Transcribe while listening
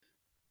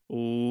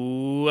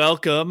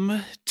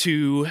Welcome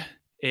to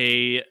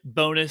a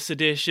bonus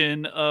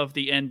edition of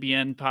the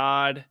NBN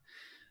pod.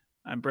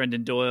 I'm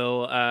Brendan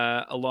Doyle.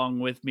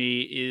 Along with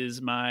me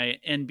is my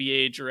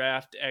NBA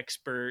draft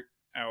expert,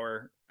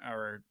 our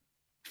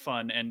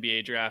fun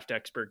NBA draft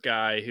expert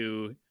guy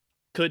who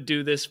could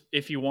do this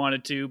if you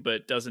wanted to,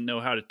 but doesn't know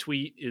how to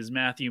tweet, is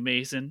Matthew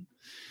Mason.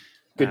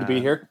 Good to be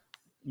here.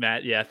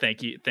 Matt, yeah,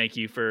 thank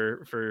you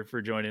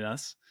for joining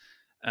us.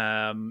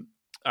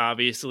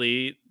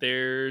 Obviously,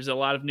 there's a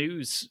lot of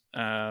news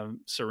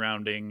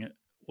surrounding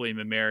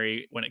William &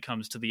 Mary when it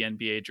comes to the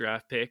NBA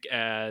draft pick,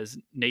 as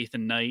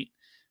Nathan Knight,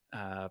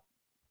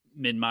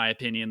 in my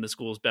opinion, the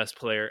school's best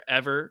player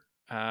ever,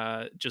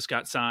 just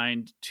got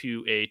signed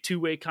to a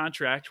two-way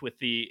contract with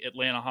the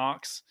Atlanta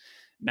Hawks.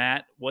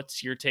 Matt,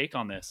 what's your take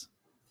on this?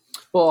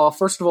 Well,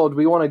 first of all, do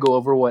we want to go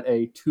over what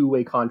a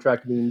two-way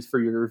contract means for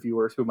your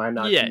viewers who might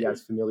not be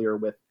as familiar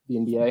with the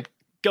NBA?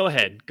 Go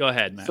ahead,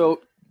 Matt.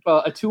 So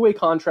a two-way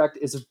contract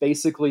is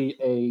basically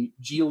a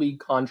G League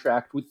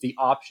contract with the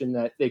option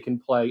that they can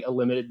play a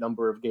limited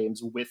number of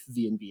games with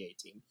the NBA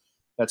team.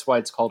 That's why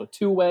it's called a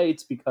two-way.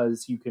 It's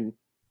because you can,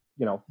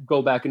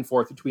 go back and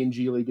forth between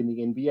G League and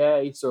the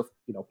NBA. So if,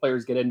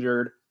 players get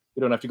injured,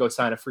 you don't have to go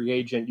sign a free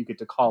agent. You get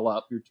to call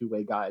up your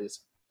two-way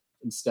guys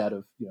instead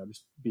of,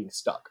 just being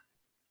stuck.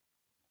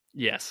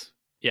 Yes.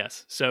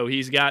 So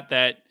he's got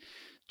that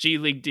G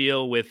League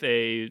deal with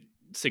a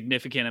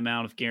significant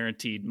amount of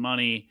guaranteed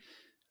money,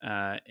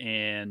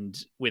 and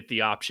with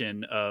the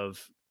option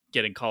of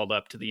getting called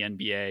up to the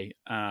NBA.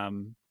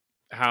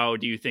 How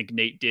do you think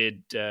Nate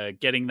did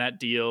getting that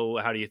deal?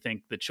 How do you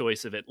think the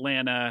choice of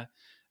Atlanta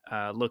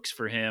looks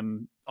for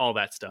him? All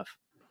that stuff.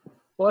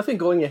 Well, I think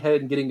going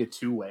ahead and getting a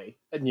two-way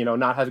and,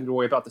 not having to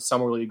worry about the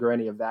summer league or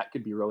any of that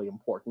could be really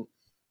important.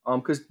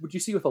 Because what you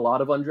see with a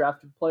lot of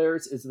undrafted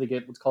players is they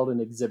get what's called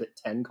an Exhibit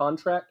 10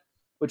 contract,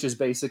 which is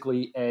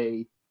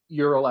basically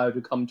you're allowed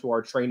to come to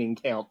our training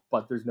camp,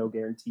 but there's no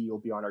guarantee you'll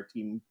be on our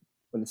team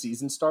when the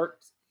season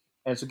starts.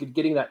 And so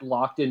getting that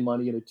locked-in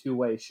money in a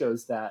two-way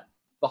shows that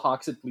the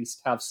Hawks at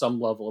least have some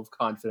level of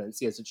confidence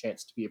he has a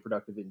chance to be a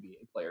productive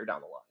NBA player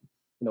down the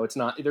line. It's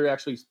not, they're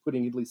actually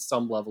putting at least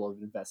some level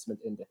of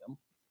investment into him,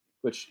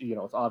 which, is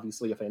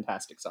obviously a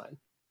fantastic sign.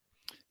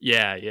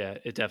 Yeah,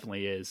 it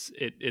definitely is.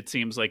 It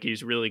seems like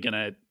he's really going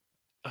to,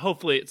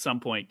 hopefully at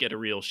some point, get a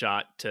real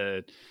shot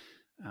to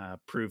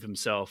prove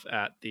himself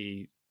at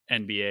the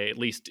NBA, at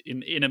least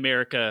in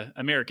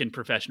American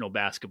professional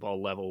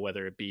basketball level,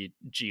 whether it be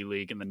G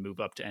League and then move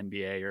up to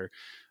NBA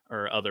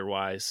or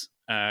otherwise.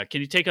 Can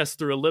you take us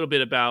through a little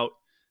bit about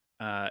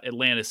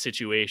Atlanta's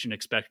situation,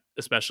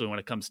 especially when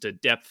it comes to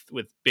depth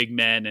with big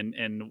men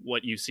and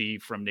what you see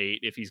from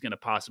Nate, if he's going to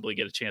possibly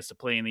get a chance to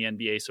play in the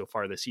NBA so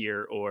far this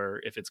year, or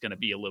if it's going to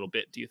be a little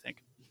bit, do you think?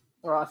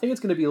 I think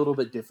it's going to be a little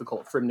bit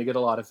difficult for him to get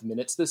a lot of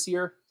minutes this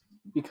year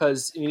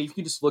because if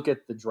you just look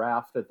at the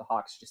draft that the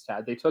Hawks just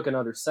had, they took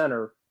another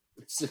center.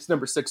 It's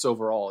number 6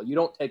 overall. You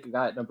don't take a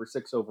guy at number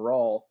 6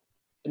 overall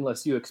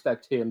unless you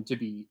expect him to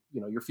be,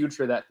 your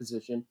future at that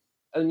position.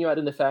 And you add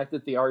in the fact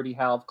that they already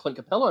have Clint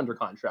Capella under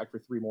contract for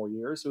 3 more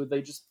years, so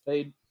they just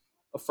paid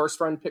a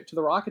first-round pick to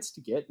the Rockets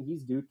to get, and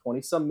he's due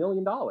 $20-some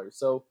million.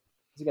 So,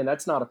 again,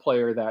 that's not a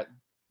player that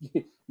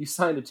you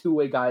signed a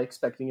two-way guy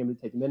expecting him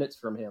to take minutes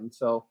from him.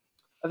 So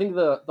I think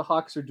the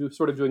Hawks are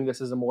sort of doing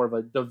this as a more of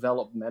a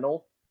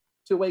developmental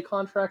two-way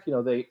contract.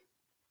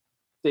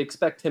 They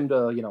expect him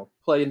to,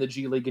 play in the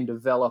G League and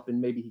develop,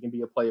 and maybe he can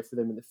be a player for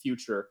them in the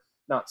future.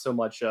 Not so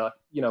much,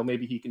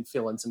 maybe he can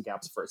fill in some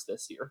gaps for us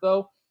this year.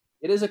 Though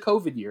it is a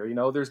COVID year,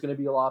 there's going to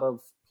be a lot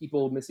of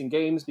people missing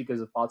games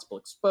because of possible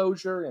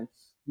exposure, and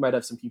you might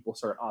have some people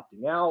start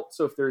opting out.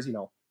 So if there's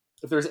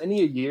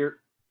any a year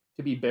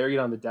to be buried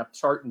on the depth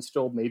chart and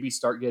still maybe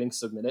start getting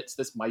some minutes,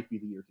 this might be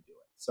the year to do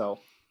it. So,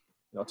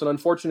 it's an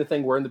unfortunate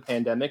thing. We're in the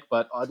pandemic,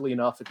 but oddly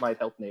enough, it might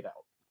help Nate out.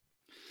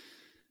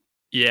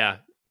 Yeah,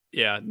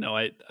 no,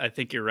 I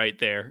think you're right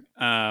there.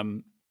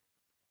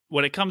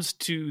 When it comes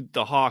to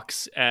the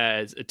Hawks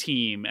as a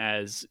team,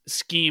 as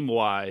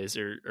scheme-wise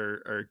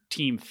or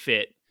team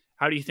fit,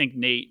 how do you think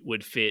Nate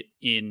would fit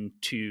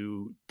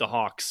into the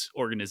Hawks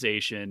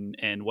organization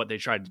and what they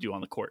tried to do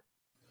on the court?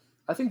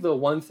 I think the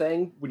one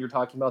thing when you're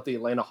talking about the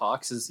Atlanta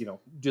Hawks is,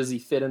 does he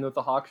fit in with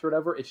the Hawks or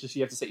whatever? It's just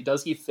you have to say,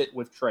 does he fit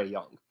with Trae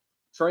Young?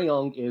 Trae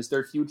Young is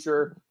their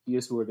future. He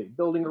is who are they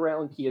building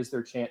around. He is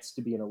their chance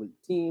to be an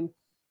elite team.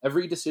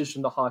 Every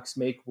decision the Hawks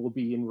make will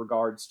be in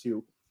regards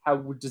to how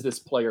does this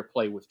player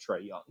play with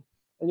Trae Young?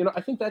 And, I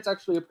think that's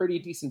actually a pretty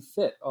decent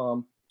fit.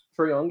 Trae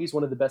Young, he's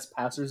one of the best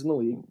passers in the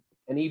league.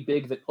 Any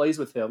big that plays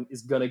with him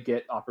is going to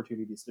get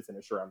opportunities to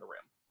finish around the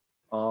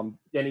rim.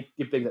 Any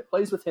big that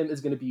plays with him is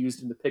going to be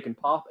used in the pick and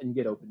pop and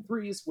get open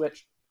threes,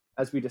 which,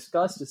 as we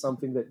discussed, is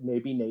something that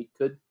maybe Nate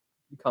could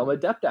become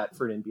adept at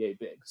for an NBA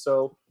big.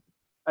 So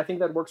I think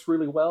that works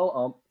really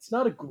well. It's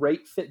not a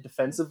great fit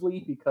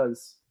defensively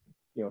because,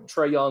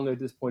 Trae Young at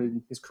this point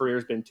in his career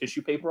has been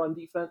tissue paper on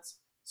defense.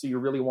 So you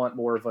really want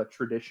more of a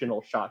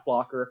traditional shot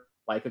blocker,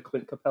 like a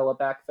Clint Capella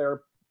back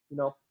there,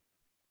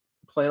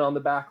 playing on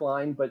the back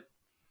line. But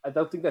I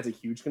don't think that's a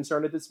huge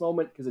concern at this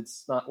moment because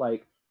it's not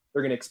like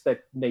they're going to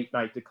expect Nate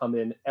Knight to come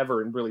in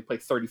ever and really play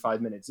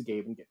 35 minutes a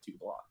game and get 2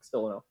 blocks.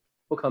 He'll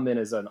come in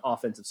as an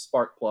offensive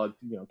spark plug,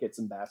 get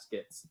some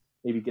baskets,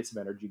 maybe get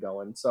some energy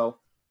going. So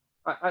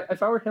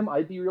if I were him,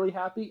 I'd be really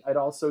happy. I'd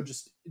also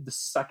just, the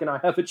second I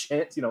have a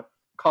chance,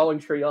 calling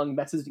Trae Young,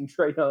 messaging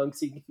Trae Young,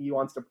 seeing if he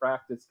wants to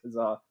practice, because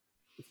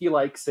if he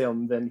likes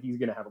him, then he's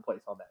going to have a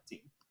place on that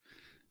team.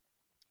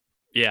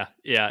 Yeah.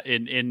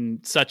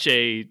 In such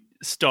a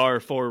star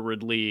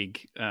forward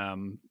league,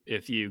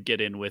 if you get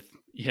in with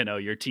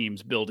your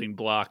team's building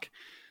block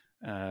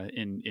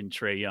in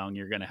Trae Young,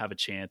 you're going to have a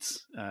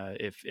chance.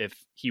 If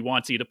he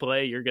wants you to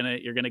play, you're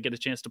gonna get a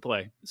chance to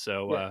play.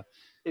 So yeah.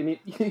 I mean,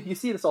 you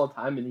see this all the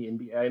time in the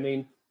NBA. I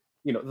mean,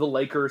 the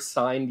Lakers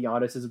signed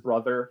Giannis's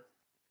brother,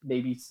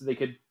 maybe so they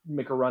could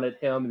make a run at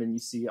him, and then you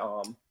see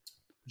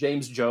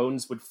James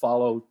Jones would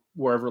follow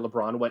wherever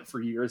LeBron went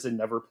for years and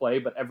never play,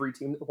 but every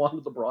team that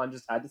wanted LeBron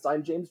just had to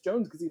sign James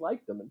Jones because he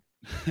liked him.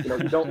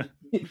 And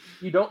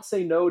you don't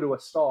say no to a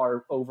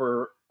star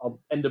over an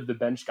end of the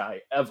bench guy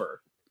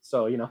ever.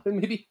 So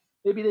maybe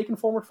they can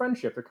form a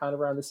friendship. They're kind of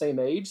around the same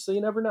age, so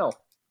you never know.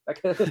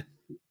 That could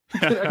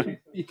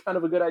be kind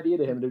of a good idea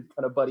to him to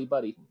kind of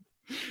buddy.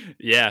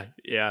 Yeah.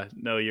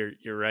 No,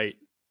 you're right.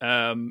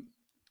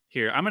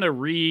 Here, I'm going to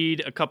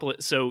read a couple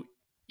of. So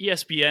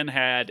ESPN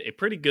had a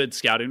pretty good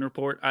scouting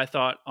report, I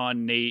thought,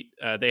 on Nate.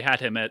 They had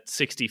him at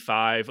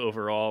 65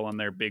 overall on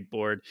their big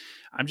board.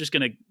 I'm just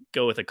going to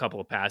go with a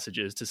couple of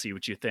passages to see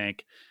what you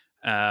think.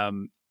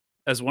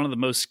 As one of the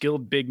most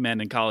skilled big men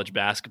in college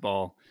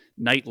basketball,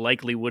 Knight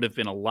likely would have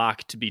been a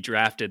lock to be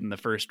drafted in the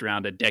first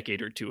round a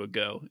decade or two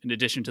ago. In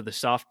addition to the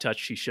soft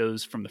touch he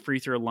shows from the free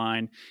throw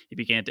line, he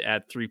began to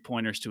add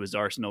 3-pointers to his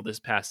arsenal this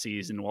past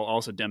season while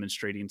also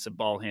demonstrating some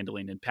ball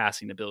handling and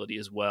passing ability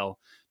as well,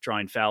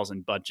 drawing fouls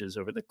in bunches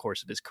over the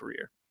course of his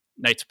career.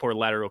 Knight's poor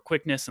lateral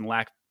quickness and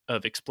lack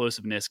of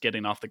explosiveness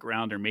getting off the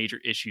ground are major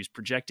issues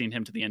projecting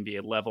him to the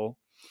NBA level.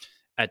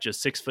 At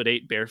just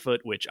 6'8"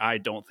 barefoot, which I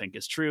don't think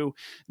is true,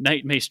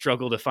 Knight may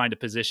struggle to find a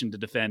position to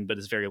defend, but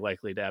is very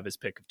likely to have his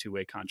pick of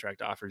 2-way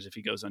contract offers if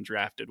he goes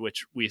undrafted,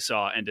 which we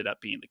saw ended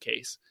up being the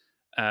case.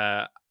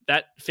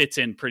 That fits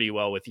in pretty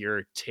well with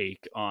your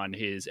take on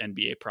his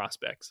NBA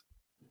prospects.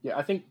 Yeah,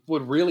 I think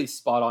what really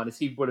spot on is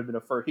he could have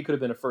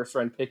been a first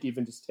round pick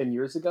even just 10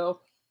 years ago,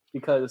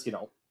 because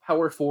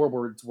power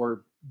forwards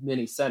were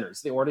mini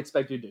centers. They weren't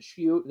expected to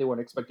shoot. They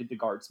weren't expected to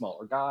guard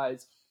smaller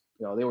guys.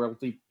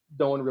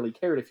 No one really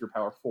cared if your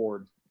power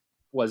forward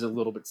was a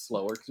little bit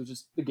slower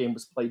because the game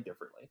was played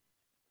differently.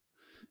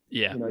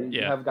 Yeah,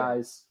 you have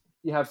guys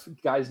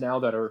now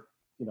that are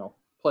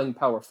playing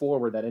power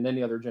forward that in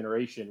any other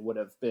generation would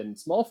have been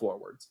small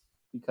forwards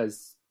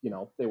because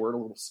they were a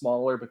little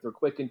smaller, but they're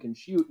quick and can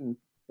shoot, and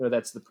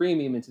that's the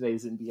premium in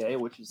today's NBA,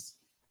 which is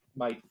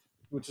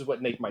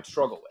what Nate might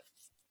struggle with.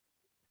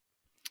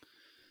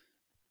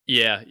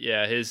 Yeah,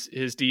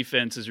 his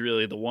defense is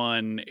really the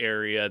one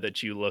area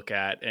that you look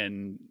at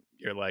and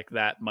you're like,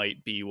 that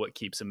might be what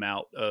keeps him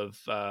out of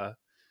lineups.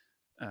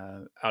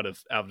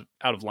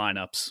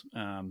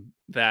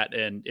 That,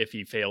 and if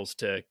he fails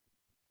to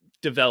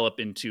develop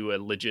into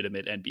a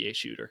legitimate NBA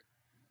shooter.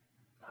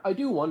 I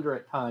do wonder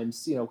at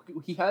times,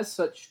 he has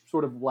such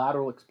sort of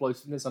lateral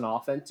explosiveness on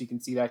offense. You can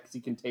see that because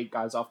he can take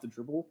guys off the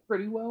dribble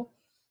pretty well.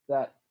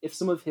 That if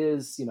some of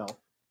his,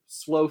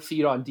 slow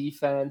feet on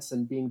defense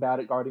and being bad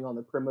at guarding on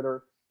the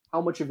perimeter,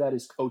 how much of that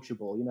is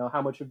coachable?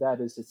 How much of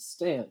that is his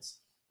stance?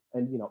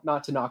 And,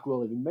 not to knock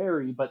Willie and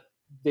Mary, but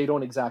they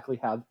don't exactly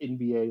have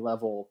NBA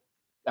level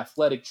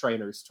athletic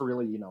trainers to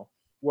really,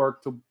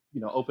 work to,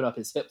 open up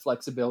his hip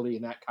flexibility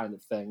and that kind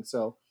of thing.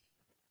 So,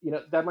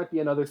 that might be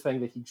another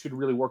thing that he should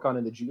really work on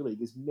in the G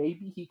League is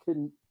maybe he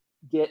can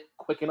get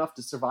quick enough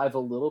to survive a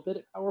little bit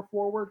at power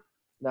forward.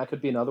 And that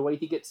could be another way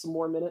he gets some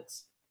more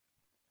minutes.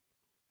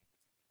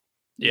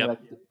 Yeah.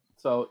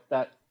 So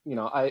that,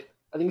 I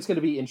think it's going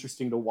to be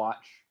interesting to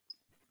watch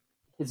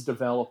his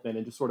development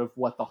and just sort of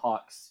what the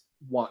Hawks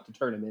want to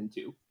turn him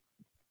into.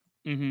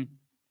 Mm-hmm.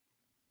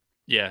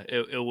 Yeah,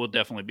 it will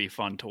definitely be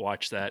fun to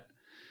watch that.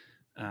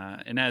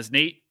 And as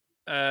Nate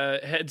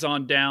heads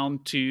on down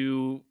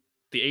to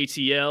the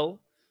ATL,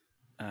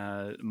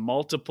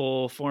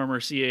 multiple former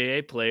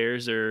CAA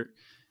players are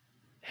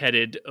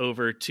headed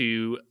over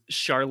to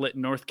Charlotte,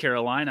 North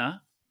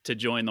Carolina to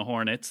join the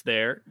Hornets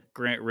there.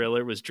 Grant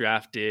Riller was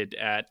drafted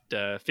at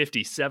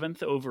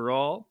 57th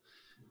overall.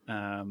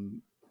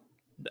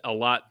 A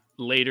lot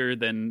later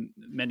than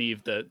many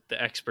of the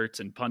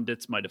experts and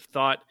pundits might have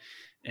thought.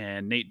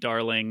 And Nate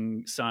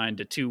Darling signed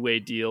a 2-way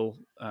deal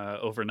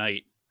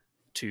overnight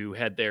to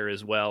head there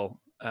as well.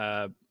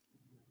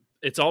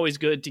 It's always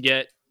good to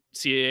get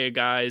CAA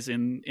guys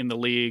in the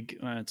league.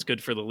 It's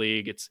good for the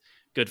league. It's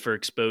good for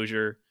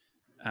exposure.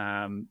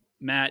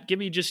 Matt, give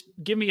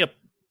me a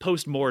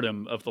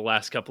post-mortem of the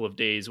last couple of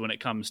days when it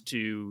comes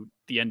to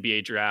the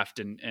NBA draft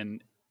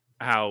and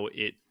how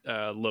it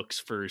looks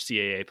for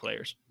CAA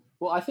players.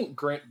 Well, I think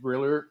Grant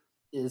Riller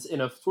is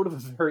in a sort of a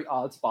very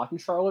odd spot in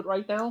Charlotte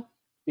right now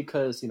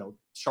because,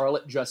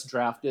 Charlotte just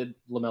drafted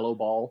LaMelo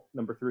Ball,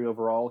 number 3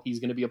 overall. He's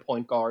going to be a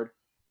point guard.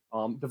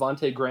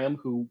 Devontae Graham,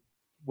 who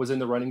was in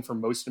the running for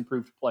most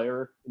improved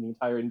player in the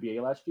entire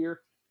NBA last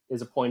year,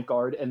 is a point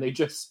guard. And they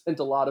just spent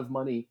a lot of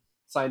money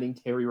signing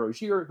Terry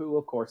Rozier, who,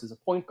 of course, is a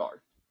point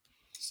guard.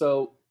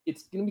 So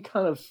it's going to be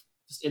kind of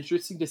just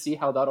interesting to see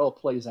how that all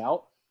plays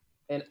out.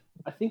 And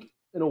I think,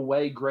 in a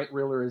way, Grant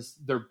Riller is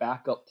their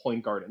backup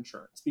point guard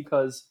insurance,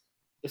 because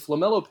if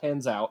LaMelo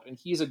pans out and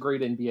he's a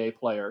great NBA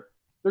player,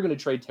 they're going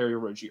to trade Terry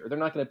Rozier. They're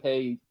not going to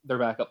pay their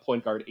backup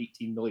point guard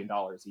 $18 million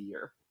a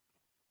year.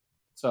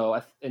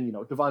 So,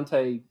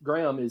 Devontae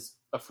Graham is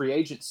a free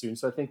agent soon.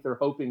 So I think they're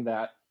hoping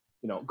that,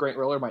 Grant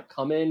Riller might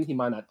come in. He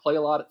might not play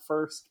a lot at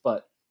first,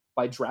 but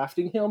by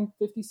drafting him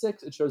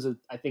 56, it shows that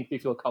I think they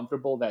feel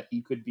comfortable that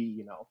he could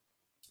be,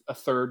 a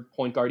third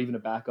point guard, even a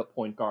backup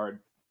point guard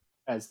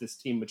as this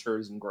team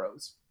matures and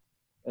grows.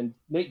 And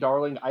Nate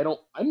Darling,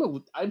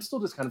 I'm still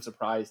just kind of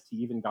surprised he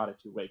even got a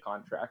 2-way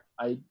contract.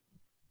 I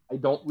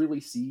don't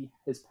really see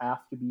his path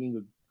to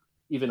being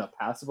even a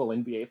passable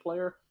NBA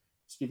player,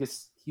 just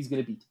because he's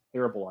going to be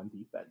terrible on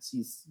defense.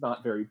 He's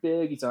not very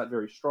big. He's not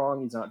very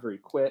strong. He's not very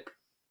quick.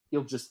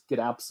 He'll just get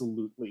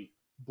absolutely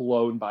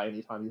blown by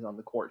any time he's on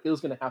the court. He's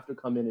going to have to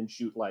come in and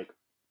shoot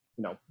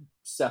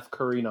Seth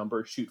Curry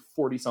numbers, shoot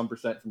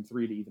 40-some% from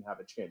 3 to even have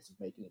a chance of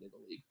making it in the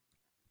league.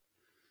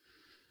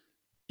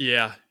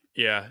 Yeah.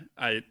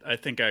 I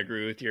think I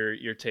agree with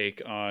your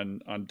take on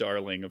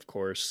Darling, of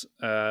course.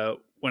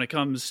 When it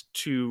comes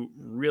to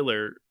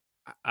Riller,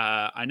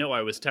 I know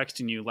I was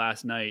texting you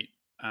last night.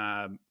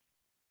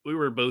 We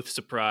were both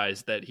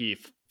surprised that he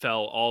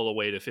fell all the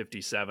way to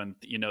 57th.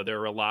 There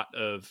are a lot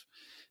of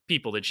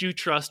people that you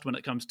trust when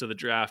it comes to the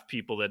draft,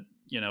 people that,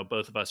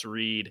 both of us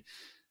read,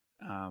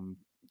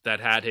 that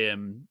had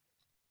him,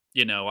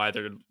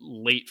 either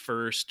late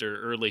first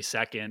or early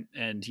second,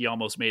 and he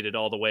almost made it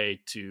all the way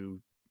to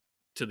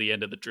the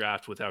end of the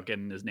draft without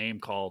getting his name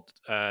called.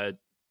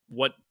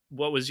 What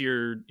was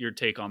your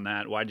take on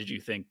that? Why did you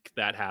think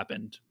that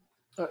happened?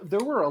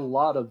 There were a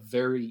lot of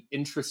very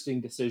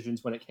interesting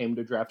decisions when it came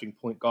to drafting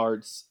point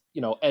guards,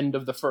 end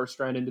of the first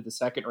round into the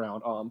second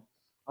round.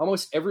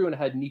 Almost everyone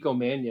had Nico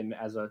Mannion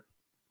as a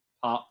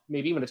top,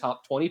 maybe even a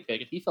top 20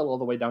 pick, and he fell all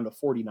the way down to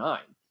 49.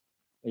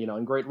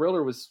 And Grant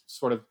Riller was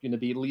sort of going to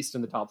be at least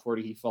in the top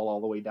 40. He fell all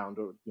the way down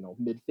to,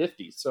 mid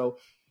 50s. So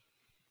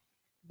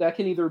that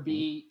can either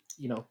be,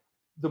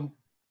 the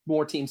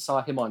more teams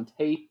saw him on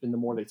tape and the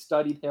more they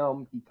studied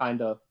him, he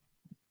kind of,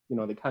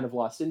 they kind of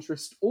lost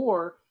interest.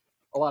 Or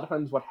a lot of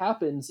times what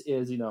happens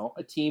is,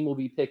 a team will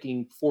be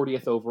picking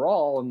 40th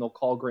overall and they'll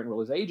call Grant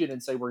Riller's agent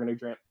and say, we're going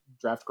to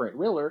draft Grant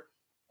Riller.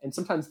 And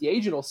sometimes the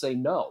agent will say,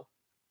 no,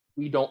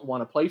 we don't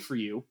want to play for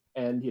you.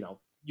 And,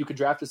 you could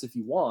draft us if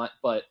you want,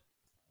 but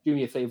do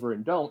me a favor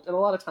and don't. And a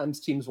lot of times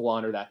teams will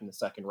honor that in the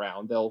second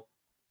round. They'll,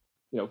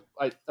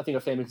 I think a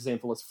famous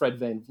example is Fred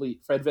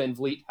VanVleet. Fred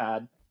VanVleet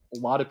had a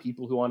lot of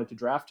people who wanted to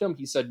draft him.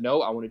 He said,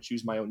 no, I want to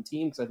choose my own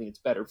team because I think it's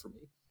better for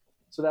me.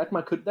 So that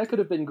could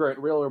have been Grant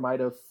Riller.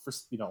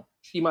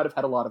 He might have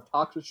had a lot of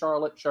talks with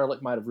Charlotte.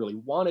 Charlotte might have really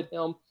wanted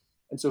him.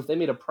 And so if they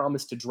made a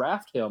promise to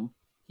draft him,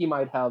 he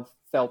might have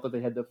felt that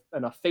they had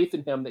enough faith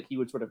in him that he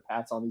would sort of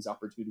pass on these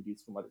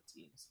opportunities from other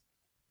teams,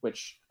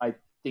 which I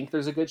think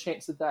there's a good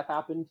chance that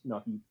happened.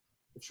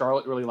 If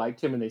Charlotte really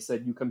liked him and they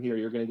said, you come here,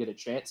 you're going to get a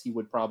chance, he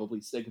would probably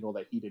signal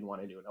that he didn't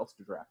want anyone else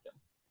to draft him.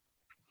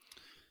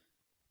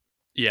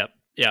 Yeah.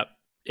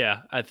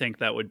 I think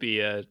that would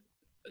be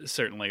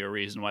certainly a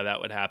reason why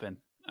that would happen.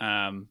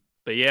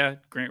 But yeah,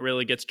 Grant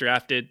really gets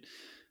drafted.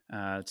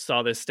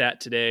 Saw this stat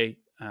today.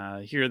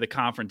 Here are the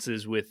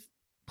conferences with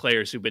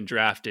players who've been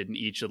drafted in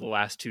each of the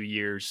last 2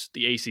 years: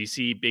 the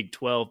ACC, Big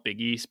 12, Big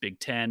East, Big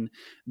 10,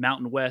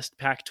 Mountain West,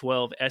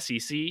 Pac-12,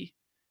 SEC,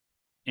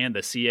 and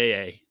the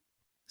CAA.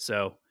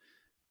 So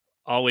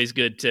always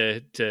good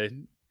to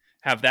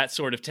have that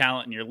sort of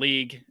talent in your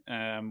league.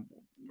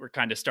 We're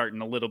kind of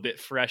starting a little bit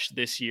fresh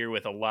this year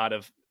with a lot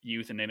of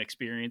youth and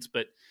inexperience,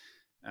 but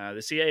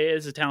the CAA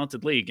is a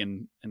talented league,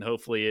 and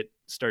hopefully it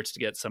starts to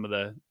get some of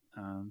the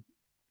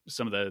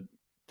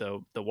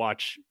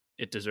watch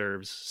it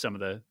deserves, some of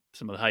the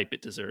hype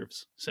it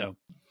deserves. So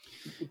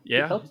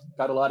yeah,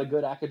 got a lot of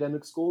good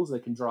academic schools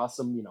that can draw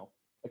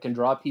that can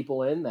draw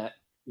people in that,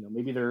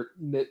 maybe they're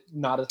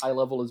not as high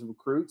level as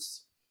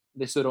recruits.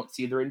 They still don't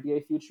see their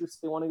NBA future, so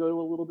they want to go to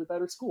a little bit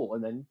better school,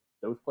 and then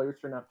those players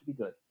turn out to be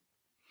good.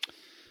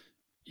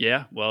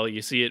 Yeah, well,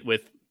 you see it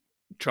with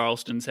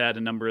Charleston's had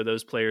a number of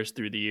those players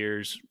through the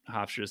years.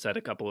 Hofstra's had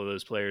a couple of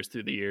those players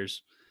through the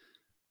years.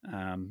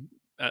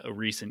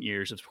 Recent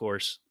years, of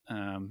course.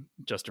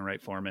 Justin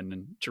Wright Foreman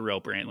and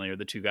Jarrell Brantley are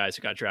the two guys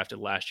who got drafted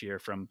last year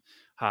from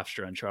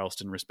Hofstra and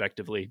Charleston,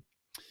 respectively.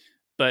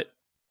 But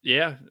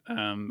yeah,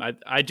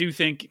 I do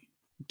think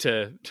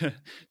to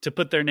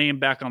put their name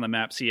back on the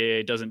map,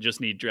 CAA doesn't just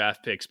need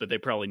draft picks, but they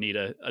probably need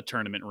a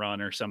tournament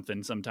run or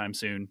something sometime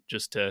soon,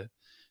 just to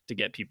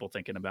get people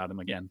thinking about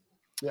them again.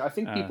 Yeah, I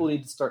think people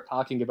need to start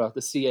talking about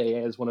the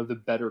CAA as one of the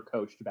better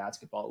coached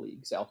basketball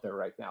leagues out there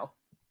right now.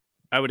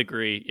 I would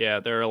agree.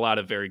 Yeah, there are a lot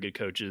of very good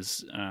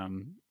coaches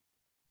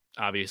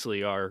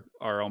obviously our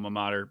alma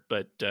mater,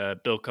 but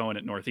Bill Cohen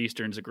at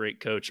Northeastern is a great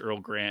coach. Earl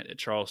Grant at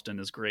Charleston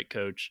is a great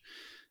coach.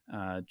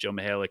 Joe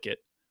Mihalik at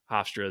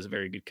Hofstra is a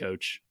very good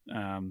coach.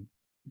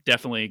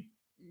 Definitely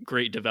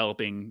great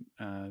developing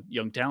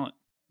young talent.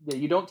 Yeah,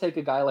 you don't take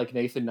a guy like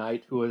Nathan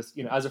Knight, who was,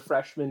 as a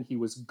freshman, he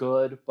was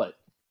good, but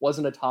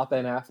wasn't a top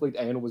end athlete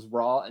and was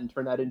raw, and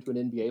turn that into an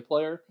NBA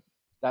player.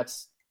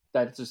 That's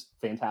just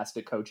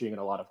fantastic coaching and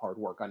a lot of hard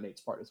work on Nate's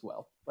part as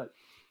well. But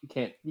you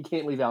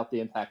can't leave out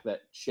the impact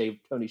that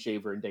Tony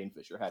Shaver and Dane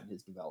Fisher had in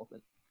his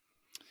development.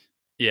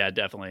 Yeah,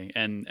 definitely.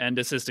 And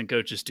assistant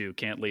coaches too.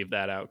 Can't leave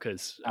that out,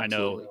 because I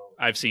know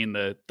I've seen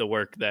the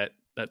work that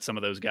some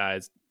of those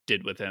guys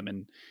did with him,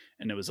 and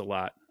it was a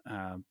lot.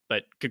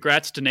 But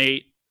congrats to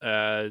Nate.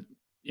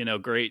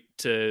 Great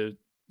to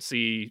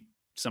see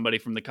somebody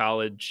from the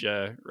college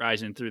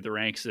rising through the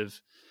ranks of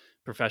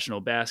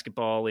professional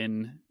basketball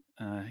in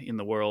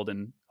the world,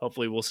 and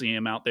hopefully we'll see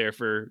him out there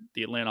for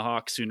the Atlanta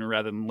Hawks sooner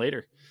rather than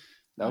later.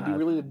 That would be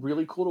really,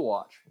 really cool to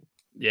watch.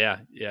 Yeah,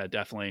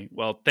 definitely.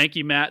 Well, thank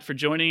you, Matt, for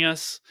joining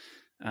us.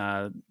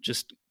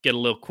 Just get a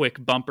little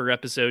quick bumper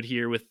episode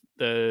here with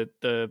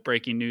the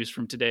breaking news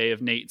from today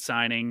of Nate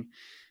signing.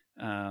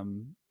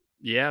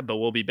 But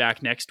we'll be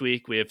back next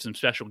week. We have some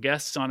special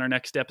guests on our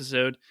next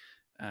episode,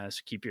 so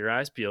keep your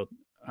eyes peeled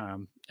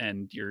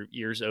and your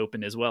ears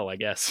open as well, I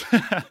guess.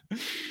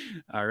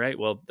 All right.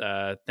 Well,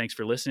 thanks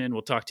for listening.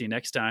 We'll talk to you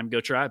next time.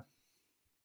 Go Tribe.